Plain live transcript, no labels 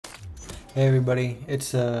Hey everybody,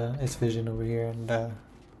 it's Vision over here, and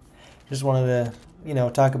just wanted to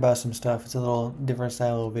talk about some stuff. It's a little different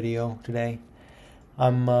style of video today.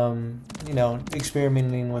 I'm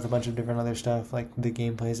experimenting with a bunch of different other stuff like the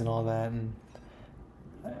gameplays and all that, and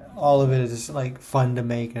all of it is like fun to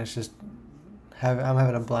make, and it's just I'm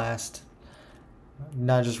having a blast.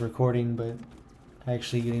 Not just recording, but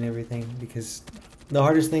actually getting everything because the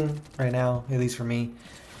hardest thing right now, at least for me,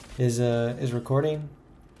 is recording.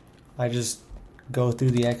 I just go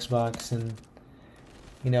through the Xbox and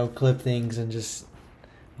clip things and just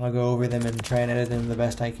I'll go over them and try and edit them the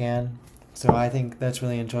best I can. So I think that's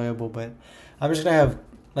really enjoyable. But I'm just gonna have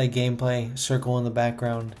like gameplay circle in the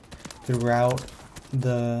background throughout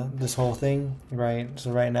this whole thing, right? So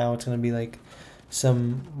right now it's gonna be like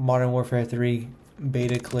some Modern Warfare 3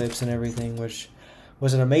 beta clips and everything, which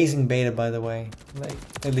was an amazing beta, by the way. Like,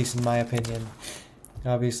 at least in my opinion.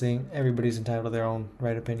 Obviously, everybody's entitled to their own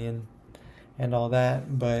right opinion and all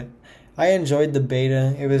that, but I enjoyed the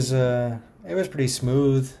beta. It was pretty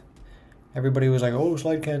smooth. Everybody was like, "Oh,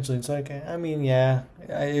 slide canceling, slide can." I mean, yeah,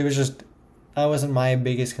 it was just that wasn't my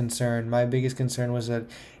biggest concern. My biggest concern was that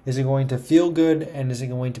is it going to feel good and is it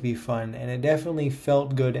going to be fun? And it definitely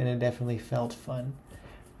felt good and it definitely felt fun,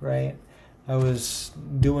 right? I was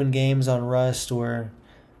doing games on Rust where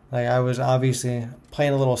like I was obviously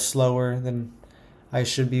playing a little slower than I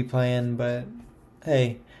should be playing, but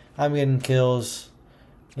hey, I'm getting kills,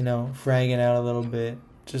 fragging out a little bit,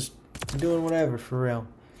 just doing whatever for real.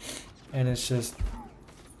 And it's just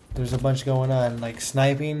there's a bunch going on. Like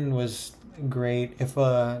sniping was great. If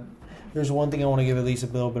there's one thing I want to give at least a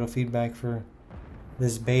little bit of feedback for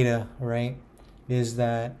this beta, right, is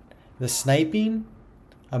that the sniping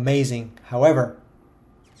amazing. However,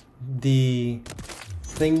 the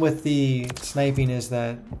thing with the sniping is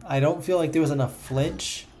that I don't feel like there was enough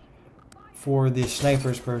flinch for the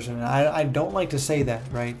snipers person. And I don't like to say that,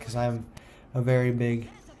 right? Because I'm a very big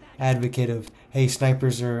advocate of, hey,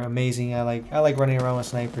 snipers are amazing. I like running around with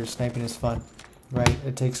snipers. Sniping is fun, right?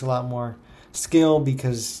 It takes a lot more skill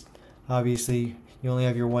because obviously you only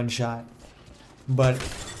have your one shot. But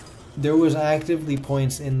there was actively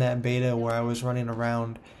points in that beta where I was running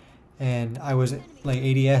around and I was like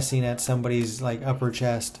ADSing at somebody's like upper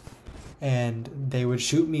chest and they would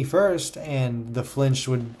shoot me first and the flinch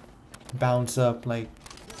would bounce up like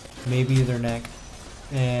maybe their neck,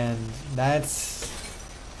 and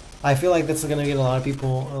I feel like that's gonna get a lot of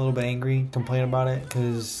people a little bit angry, complain about it,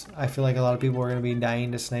 because I feel like a lot of people are gonna be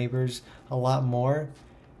dying to snipers a lot more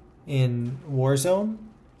in Warzone,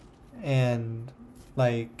 and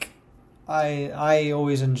like I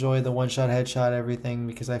always enjoy the one shot headshot everything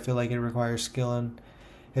because I feel like it requires skill and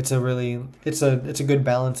it's a good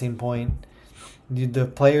balancing point. The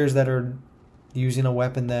players that are using a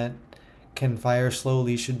weapon that can fire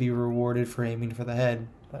slowly should be rewarded for aiming for the head.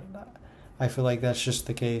 But I feel like that's just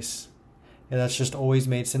the case. And that's just always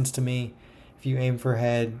made sense to me. If you aim for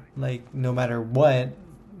head, like no matter what,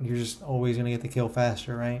 you're just always gonna get the kill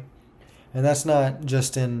faster, right? And that's not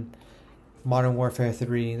just in Modern Warfare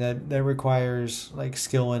 3. That requires like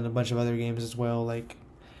skill in a bunch of other games as well, like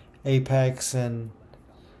Apex and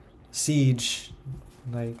Siege.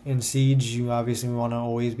 Like in Siege, you obviously want to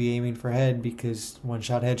always be aiming for head because one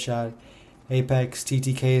shot headshot. Apex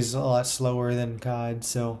TTK is a lot slower than COD,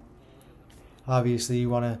 so obviously you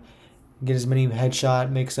want to get as many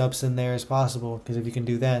headshot mix-ups in there as possible because if you can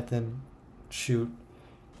do that, then shoot.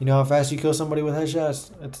 You know how fast you kill somebody with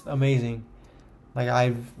headshots? It's amazing. Like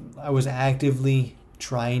I was actively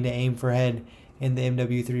trying to aim for head in the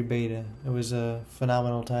MW3 beta. It was a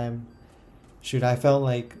phenomenal time. Shoot, I felt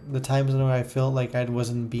like the times when I felt like I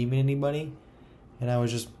wasn't beaming anybody and I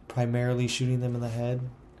was just primarily shooting them in the head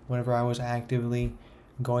whenever I was actively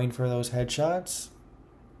going for those headshots,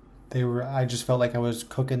 I just felt like I was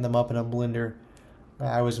cooking them up in a blender.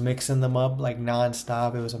 I was mixing them up like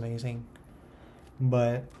non-stop. It was amazing.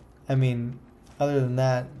 But I mean, other than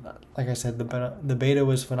that, like I said, the beta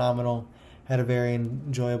was phenomenal. Had a very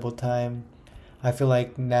enjoyable time. I feel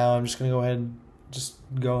like now I'm just gonna go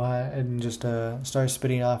ahead and just start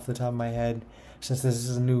spitting off the top of my head since this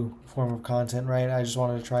is a new form of content, right? I just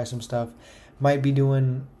wanted to try some stuff. Might be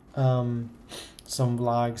doing some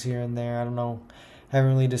vlogs here and there. I don't know.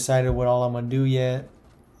 Haven't really decided what all I'm gonna do yet.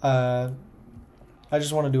 I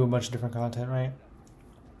just want to do a bunch of different content, right?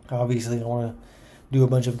 Obviously, I want to do a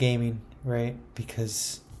bunch of gaming, right?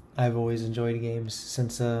 Because I've always enjoyed games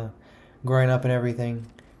since growing up and everything.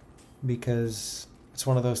 Because it's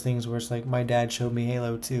one of those things where it's like my dad showed me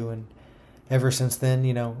Halo 2, and ever since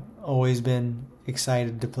then, always been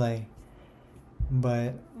excited to play.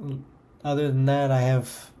 But other than that, I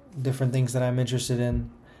have different things that I'm interested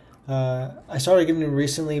in. I started getting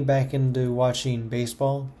recently back into watching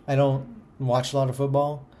baseball. I don't watch a lot of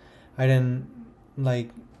football. I didn't like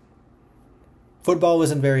football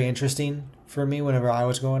wasn't very interesting for me whenever I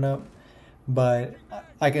was growing up, but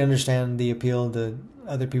I can understand the appeal to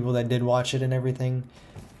other people that did watch it and everything.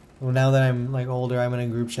 Well, now that I'm like older, I'm in a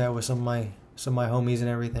group chat with some of my homies and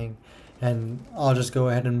everything, and I'll just go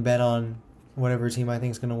ahead and bet on whatever team I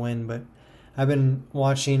think is gonna win. But I've been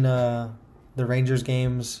watching the Rangers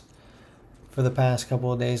games for the past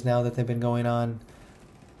couple of days now that they've been going on.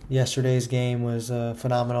 Yesterday's game was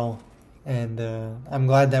phenomenal, and I'm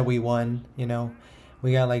glad that we won. You know,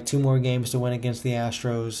 we got like 2 more games to win against the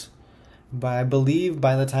Astros. But I believe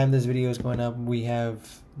by the time this video is going up,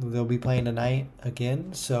 they'll be playing tonight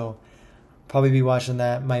again. So probably be watching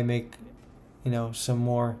that. Might make some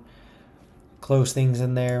more close things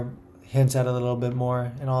in there, hints at a little bit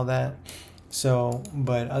more and all that. So,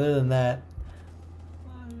 but other than that,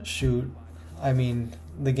 shoot, I mean,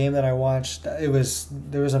 the game that I watched, there was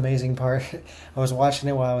amazing part. I was watching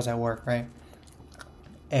it while I was at work, right?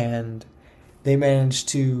 And they managed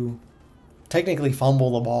to technically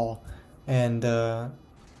fumble the ball, and I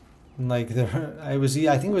think it was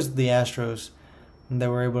the Astros that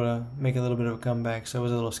were able to make a little bit of a comeback. So it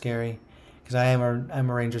was a little scary because I'm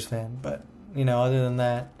a Rangers fan. But other than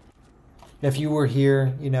that, if you were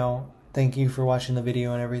here, thank you for watching the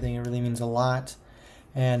video and everything. It really means a lot.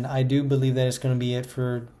 And I do believe that it's going to be it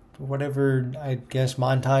for whatever, I guess,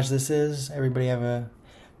 montage this is. Everybody have a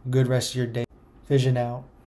good rest of your day. Vision out.